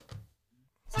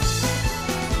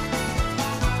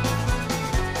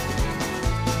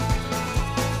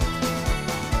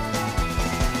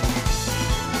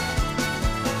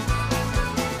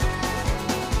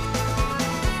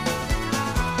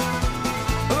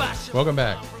Welcome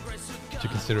back to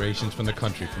Considerations from the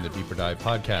Country from the Deeper Dive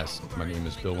podcast. My name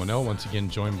is Bill Winnell, once again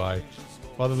joined by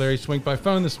Father Larry Swink by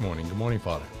phone this morning. Good morning,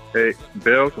 Father. Hey,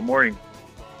 Bill, good morning.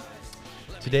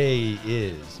 Today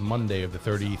is Monday of the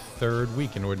 33rd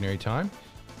week in Ordinary Time,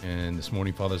 and this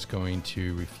morning Father's going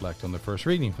to reflect on the first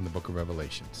reading from the book of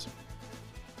Revelations.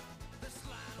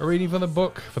 A reading from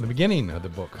the beginning of the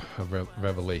book of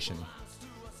Revelation.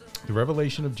 The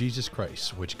revelation of Jesus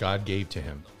Christ, which God gave to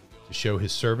him, to show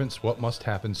his servants what must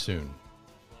happen soon.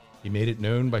 He made it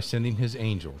known by sending his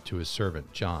angel to his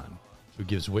servant John, who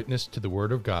gives witness to the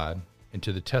word of God and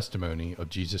to the testimony of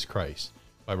Jesus Christ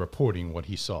by reporting what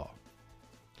he saw.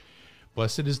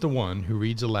 Blessed is the one who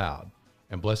reads aloud,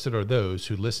 and blessed are those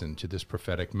who listen to this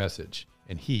prophetic message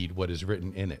and heed what is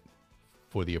written in it,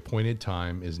 for the appointed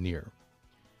time is near.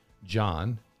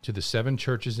 John, to the 7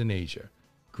 churches in Asia,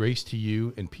 grace to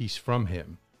you and peace from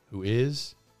him, who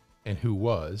is, and who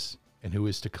was, and who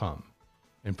is to come,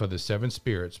 and for the 7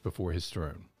 spirits before his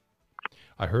throne.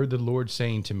 I heard the Lord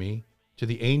saying to me, to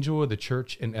the angel of the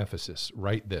church in Ephesus,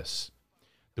 write this: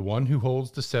 the one who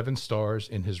holds the 7 stars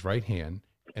in his right hand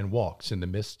and walks in the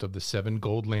midst of the 7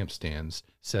 gold lampstands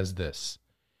says this: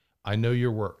 I know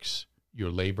your works,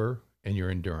 your labor, and your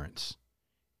endurance,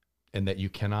 and that you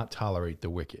cannot tolerate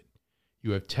the wicked.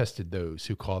 You have tested those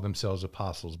who call themselves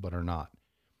apostles but are not,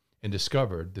 and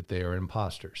discovered that they are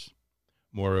impostors.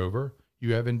 Moreover,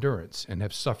 you have endurance and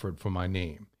have suffered for my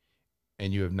name,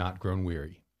 and you have not grown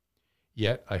weary.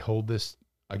 Yet I hold this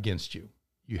against you.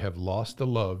 You have lost the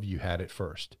love you had at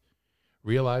first.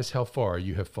 Realize how far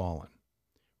you have fallen.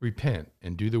 Repent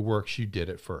and do the works you did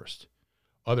at first.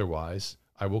 Otherwise,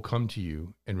 I will come to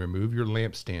you and remove your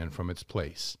lampstand from its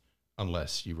place,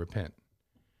 unless you repent.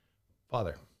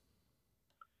 Father.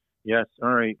 Yes,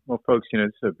 all right. Well, folks, this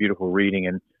is a beautiful reading,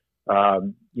 and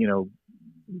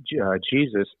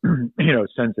Jesus,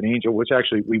 sends an angel, which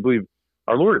actually we believe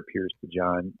our Lord appears to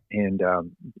John, and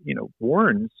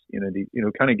warns,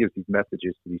 kind of gives these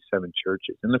messages to these 7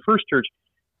 churches. And the first church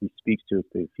he speaks to is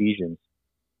the Ephesians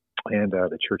and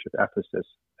the church of Ephesus,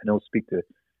 and he'll speak to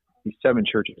these 7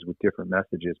 churches with different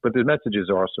messages. But the messages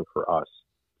are also for us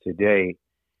today.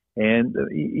 And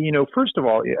first of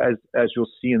all, as you'll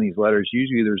see in these letters,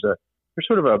 usually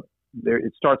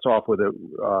it starts off with the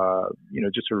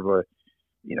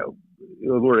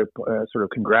Lord sort of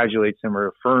congratulates them or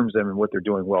affirms them in what they're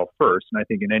doing well first. And I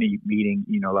think in any meeting,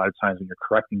 a lot of times when you're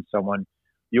correcting someone,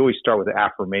 you always start with an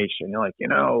affirmation. You're like,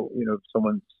 if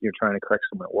someone's, you're trying to correct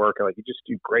someone at work, like, you just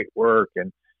do great work.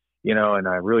 And, and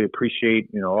I really appreciate,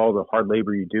 all the hard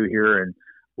labor you do here. And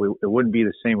it wouldn't be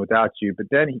the same without you. But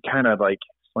then he kind of like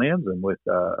slams them with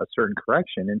a certain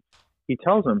correction. And he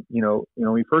tells them,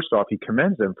 first off, he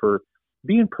commends them for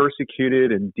being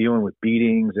persecuted and dealing with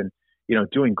beatings and,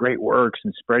 doing great works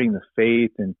and spreading the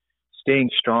faith and staying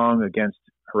strong against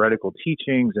heretical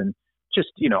teachings and just,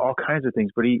 all kinds of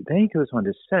things. But then he goes on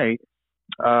to say,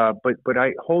 but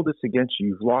I hold this against you.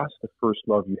 You've lost the first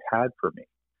love you had for me.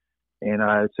 And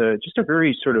it's a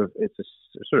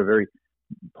very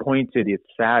pointed, it's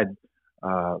sad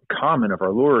comment of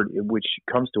our Lord, which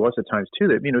comes to us at times too,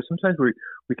 that, sometimes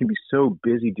we can be so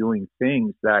busy doing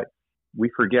things that we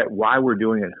forget why we're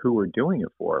doing it, who we're doing it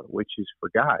for, which is for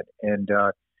God. And,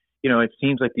 it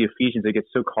seems like the Ephesians, they get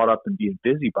so caught up in being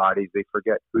busybodies, they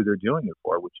forget who they're doing it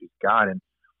for, which is God. And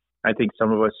I think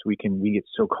some of us, we get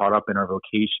so caught up in our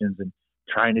vocations and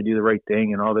trying to do the right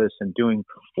thing and all this and doing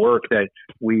work that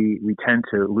we tend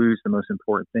to lose the most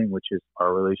important thing, which is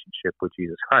our relationship with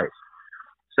Jesus Christ.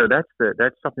 So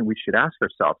that's something we should ask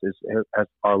ourselves: is has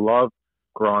our love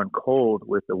grown cold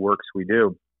with the works we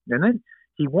do? And then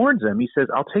he warns them. He says,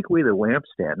 "I'll take away the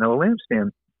lampstand." Now, the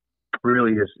lampstand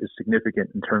really is significant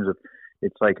in terms of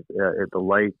it's like the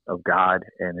light of God,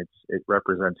 and it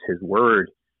represents His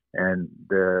Word and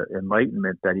the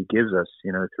enlightenment that He gives us,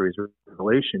 through His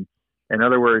revelation. In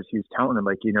other words, He's telling them,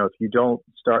 if you don't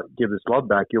give this love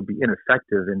back, you'll be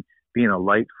ineffective in being a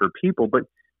light for people. But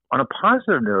on a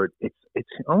positive note, it's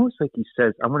almost like He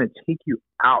says, "I'm going to take you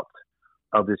out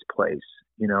of this place,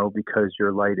 because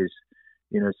your light is,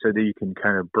 so that you can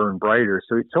kind of burn brighter."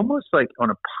 So it's almost like, on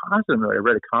a positive note, I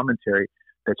read a commentary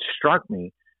that struck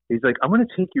me. He's like, "I'm going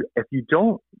to take you, if you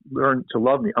don't learn to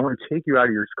love me, I'm going to take you out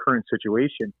of your current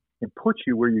situation and put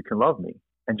you where you can love me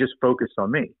and just focus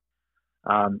on me."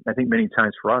 I think many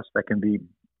times for us, that can be,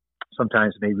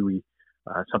 sometimes maybe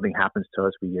something happens to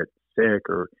us, we get sick,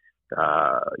 or,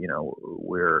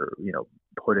 we're,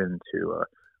 put into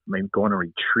maybe go on a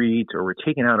retreat, or we're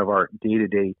taken out of our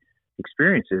day-to-day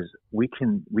experiences. We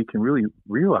can really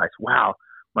realize, wow,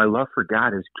 my love for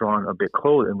God is drawn a bit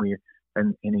cold,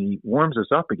 and He warms us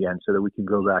up again so that we can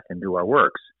go back and do our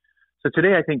works. So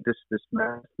today, I think this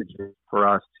message is for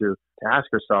us to ask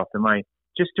ourselves: am I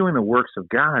just doing the works of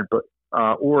God,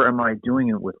 or am I doing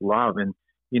it with love? And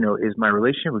is my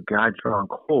relationship with God drawn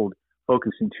cold,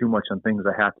 focusing too much on things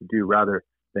I have to do rather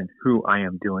than who I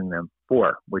am doing them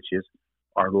for, which is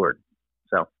our Lord?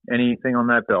 So, anything on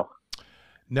that, Bill?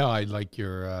 No, I like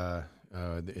your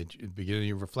the beginning of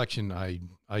your reflection. I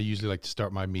usually like to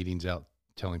start my meetings out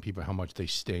telling people how much they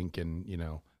stink and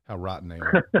how rotten they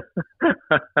are.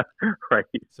 Right.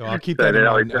 So I'll keep that in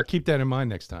mind. I'll keep that in mind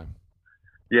next time.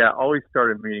 Yeah, always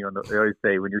start a meeting they always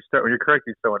say when you're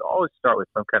correcting someone, always start with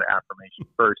some kind of affirmation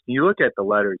first. And you look at the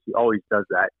letters, he always does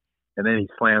that, and then he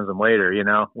slams them later.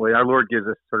 Well, our Lord gives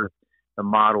us sort of the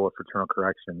model of fraternal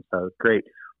correction. So great.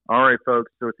 All right,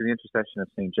 folks. So, through the intercession of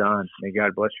St. John, may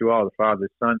God bless you all, the Father, the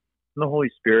Son, and the Holy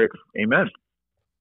Spirit. Amen.